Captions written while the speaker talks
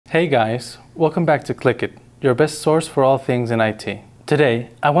Hey guys, welcome back to Click It, your best source for all things in IT.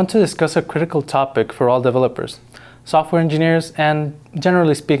 Today, I want to discuss a critical topic for all developers, software engineers, and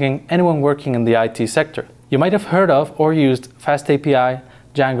generally speaking, anyone working in the IT sector. You might have heard of or used FastAPI,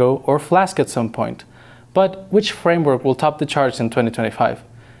 Django, or Flask at some point, but which framework will top the charts in 2025?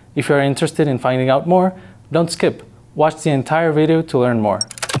 If you are interested in finding out more, don't skip. Watch the entire video to learn more.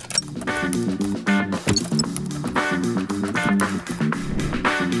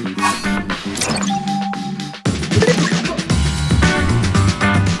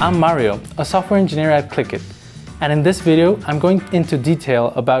 I'm Mario, a software engineer at Click It, and in this video I'm going into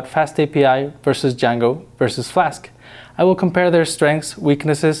detail about FastAPI versus Django versus Flask. I will compare their strengths,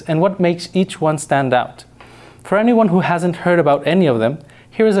 weaknesses, and what makes each one stand out. For anyone who hasn't heard about any of them,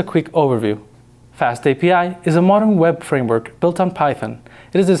 here is a quick overview. FastAPI is a modern web framework built on Python.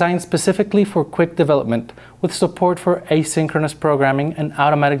 It is designed specifically for quick development with support for asynchronous programming and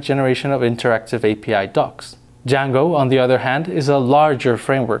automatic generation of interactive API docs. Django, on the other hand, is a larger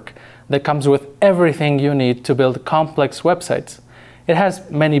framework that comes with everything you need to build complex websites. It has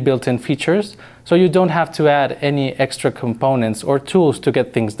many built-in features, so you don't have to add any extra components or tools to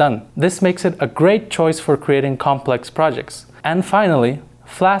get things done. This makes it a great choice for creating complex projects. And finally,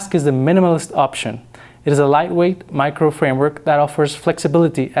 Flask is the minimalist option. It is a lightweight micro framework that offers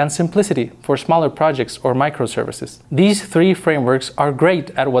flexibility and simplicity for smaller projects or microservices. These three frameworks are great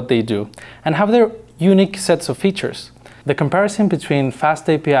at what they do and have their unique sets of features. The comparison between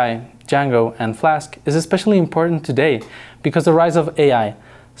FastAPI, Django, and Flask is especially important today because the rise of AI,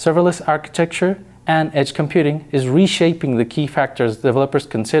 serverless architecture, and edge computing is reshaping the key factors developers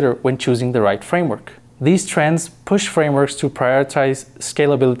consider when choosing the right framework. These trends push frameworks to prioritize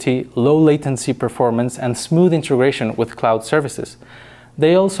scalability, low latency performance, and smooth integration with cloud services.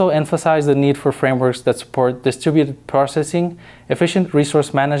 They also emphasize the need for frameworks that support distributed processing, efficient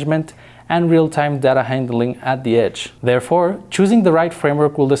resource management, and real-time data handling at the edge. Therefore, choosing the right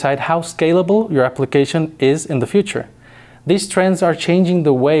framework will decide how scalable your application is in the future. These trends are changing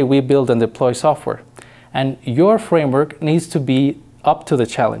the way we build and deploy software, and your framework needs to be up to the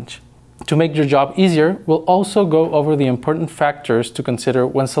challenge. To make your job easier, we'll also go over the important factors to consider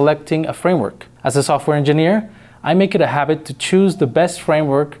when selecting a framework. As a software engineer, I make it a habit to choose the best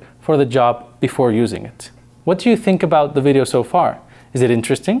framework for the job before using it. What do you think about the video so far? Is it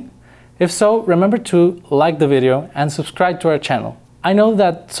interesting? If so, remember to like the video and subscribe to our channel. I know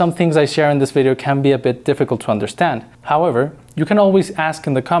that some things I share in this video can be a bit difficult to understand. However, you can always ask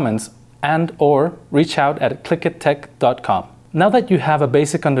in the comments and/or reach out at clickittech.com. Now that you have a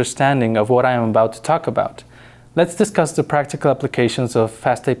basic understanding of what I am about to talk about, let's discuss the practical applications of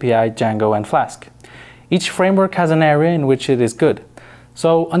FastAPI, Django, and Flask. Each framework has an area in which it is good,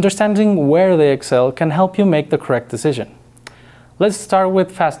 so understanding where they excel can help you make the correct decision. Let's start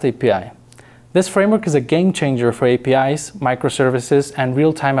with FastAPI. This framework is a game changer for APIs, microservices, and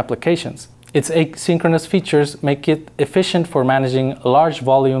real-time applications. Its asynchronous features make it efficient for managing large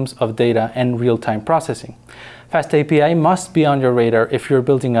volumes of data and real-time processing. FastAPI must be on your radar if you're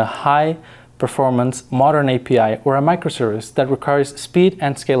building a high-performance modern API or a microservice that requires speed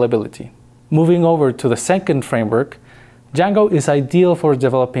and scalability. Moving over to the second framework, Django is ideal for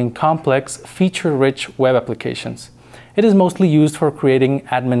developing complex, feature-rich web applications. It is mostly used for creating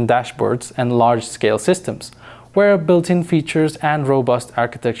admin dashboards and large-scale systems, where built-in features and robust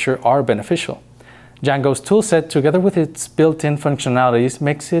architecture are beneficial. Django's toolset, together with its built-in functionalities,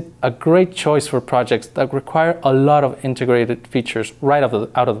 makes it a great choice for projects that require a lot of integrated features right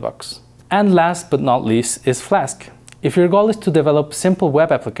out of the box. And last but not least is Flask. If your goal is to develop simple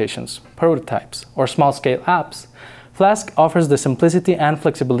web applications, prototypes, or small-scale apps, Flask offers the simplicity and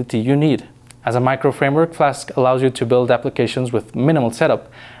flexibility you need. As a micro framework, Flask allows you to build applications with minimal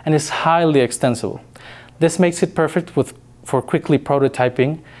setup and is highly extensible. This makes it perfect for quickly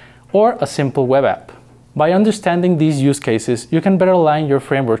prototyping or a simple web app. By understanding these use cases, you can better align your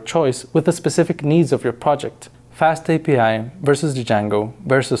framework choice with the specific needs of your project. FastAPI versus Django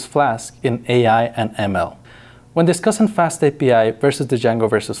versus Flask in AI and ML. When discussing FastAPI versus Django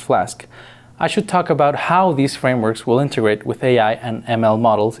versus Flask, I should talk about how these frameworks will integrate with AI and ML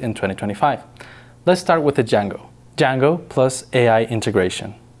models in 2025. Let's start with the Django. Django plus AI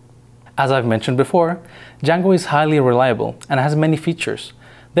integration. As I've mentioned before, Django is highly reliable and has many features.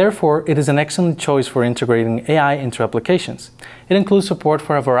 Therefore, it is an excellent choice for integrating AI into applications. It includes support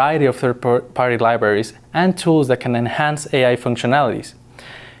for a variety of third-party libraries and tools that can enhance AI functionalities.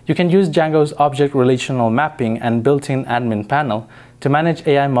 You can use Django's object relational mapping and built-in admin panel to manage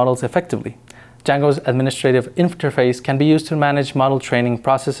AI models effectively. Django's administrative interface can be used to manage model training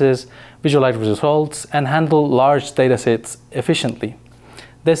processes, visualize results, and handle large datasets efficiently.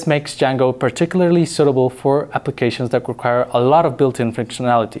 This makes Django particularly suitable for applications that require a lot of built-in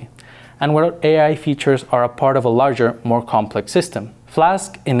functionality, and where AI features are a part of a larger, more complex system.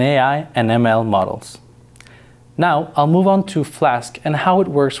 Flask in AI and ML models. Now, I'll move on to Flask and how it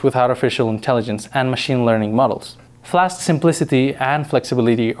works with artificial intelligence and machine learning models. Flask's simplicity and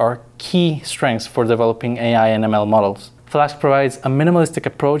flexibility are key strengths for developing AI and ML models. Flask provides a minimalistic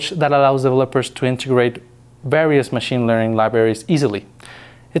approach that allows developers to integrate various machine learning libraries easily.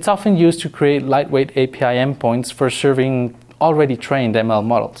 It's often used to create lightweight API endpoints for serving already trained ML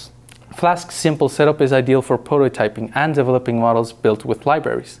models. Flask's simple setup is ideal for prototyping and developing models built with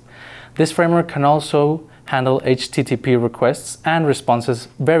libraries. This framework can also handle HTTP requests and responses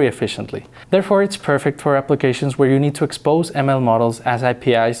very efficiently. Therefore, it's perfect for applications where you need to expose ML models as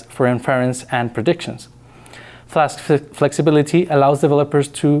APIs for inference and predictions. Flask's flexibility allows developers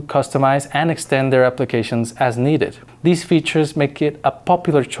to customize and extend their applications as needed. These features make it a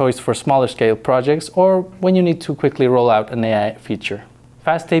popular choice for smaller scale projects or when you need to quickly roll out an AI feature.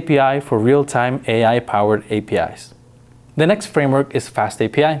 FastAPI for real-time AI-powered APIs. The next framework is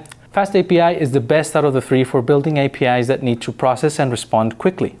FastAPI. FastAPI is the best out of the three for building APIs that need to process and respond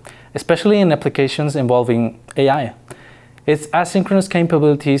quickly, especially in applications involving AI. Its asynchronous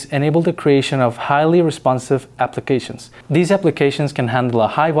capabilities enable the creation of highly responsive applications. These applications can handle a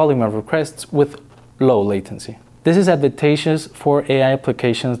high volume of requests with low latency. This is advantageous for AI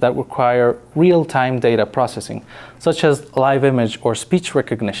applications that require real-time data processing, such as live image or speech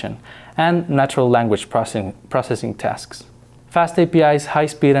recognition, and natural language processing tasks. FastAPI's high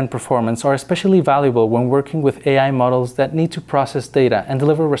speed and performance are especially valuable when working with AI models that need to process data and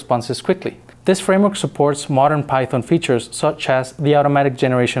deliver responses quickly. This framework supports modern Python features such as the automatic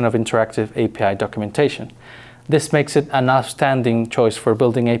generation of interactive API documentation. This makes it an outstanding choice for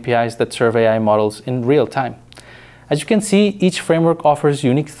building APIs that serve AI models in real time. As you can see, each framework offers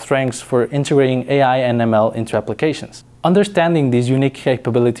unique strengths for integrating AI and ML into applications. Understanding these unique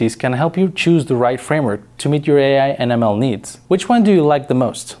capabilities can help you choose the right framework to meet your AI and ML needs. Which one do you like the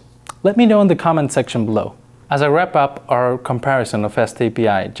most? Let me know in the comment section below. As I wrap up our comparison of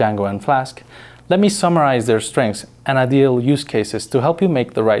FastAPI, Django, and Flask, let me summarize their strengths and ideal use cases to help you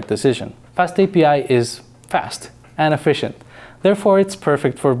make the right decision. FastAPI is fast and efficient. Therefore, it's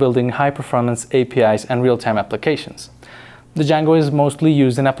perfect for building high-performance APIs and real-time applications. The Django is mostly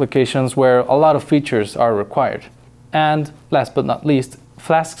used in applications where a lot of features are required. And last but not least,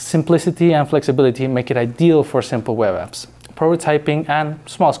 Flask's simplicity and flexibility make it ideal for simple web apps, prototyping, and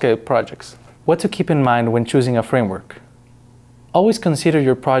small-scale projects. What to keep in mind when choosing a framework? Always consider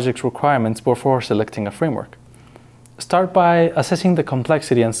your project's requirements before selecting a framework. Start by assessing the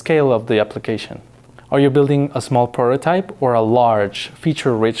complexity and scale of the application. Are you building a small prototype or a large,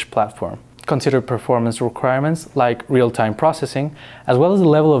 feature-rich platform? Consider performance requirements like real-time processing, as well as the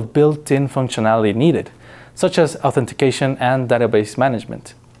level of built-in functionality needed, such as authentication and database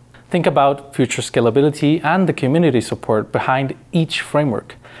management. Think about future scalability and the community support behind each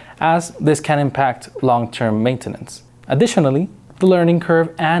framework, as this can impact long-term maintenance. Additionally, the learning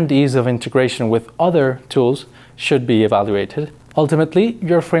curve and ease of integration with other tools should be evaluated. Ultimately,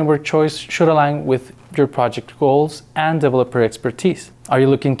 your framework choice should align with your project goals and developer expertise. Are you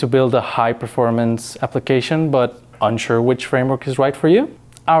looking to build a high-performance application but unsure which framework is right for you?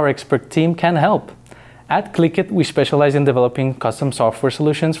 Our expert team can help. At Clickit, we specialize in developing custom software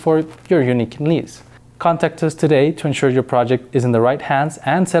solutions for your unique needs. Contact us today to ensure your project is in the right hands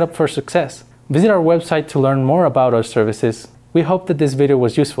and set up for success. Visit our website to learn more about our services. We hope that this video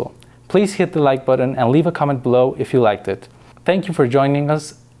was useful. Please hit the like button and leave a comment below if you liked it. Thank you for joining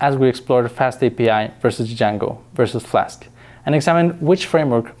us as we explored FastAPI versus Django versus Flask and examine which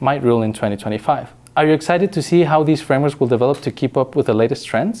framework might rule in 2025. Are you excited to see how these frameworks will develop to keep up with the latest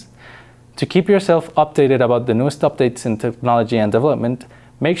trends? To keep yourself updated about the newest updates in technology and development,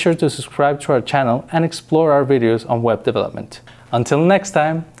 make sure to subscribe to our channel and explore our videos on web development. Until next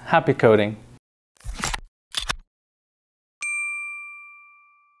time, happy coding!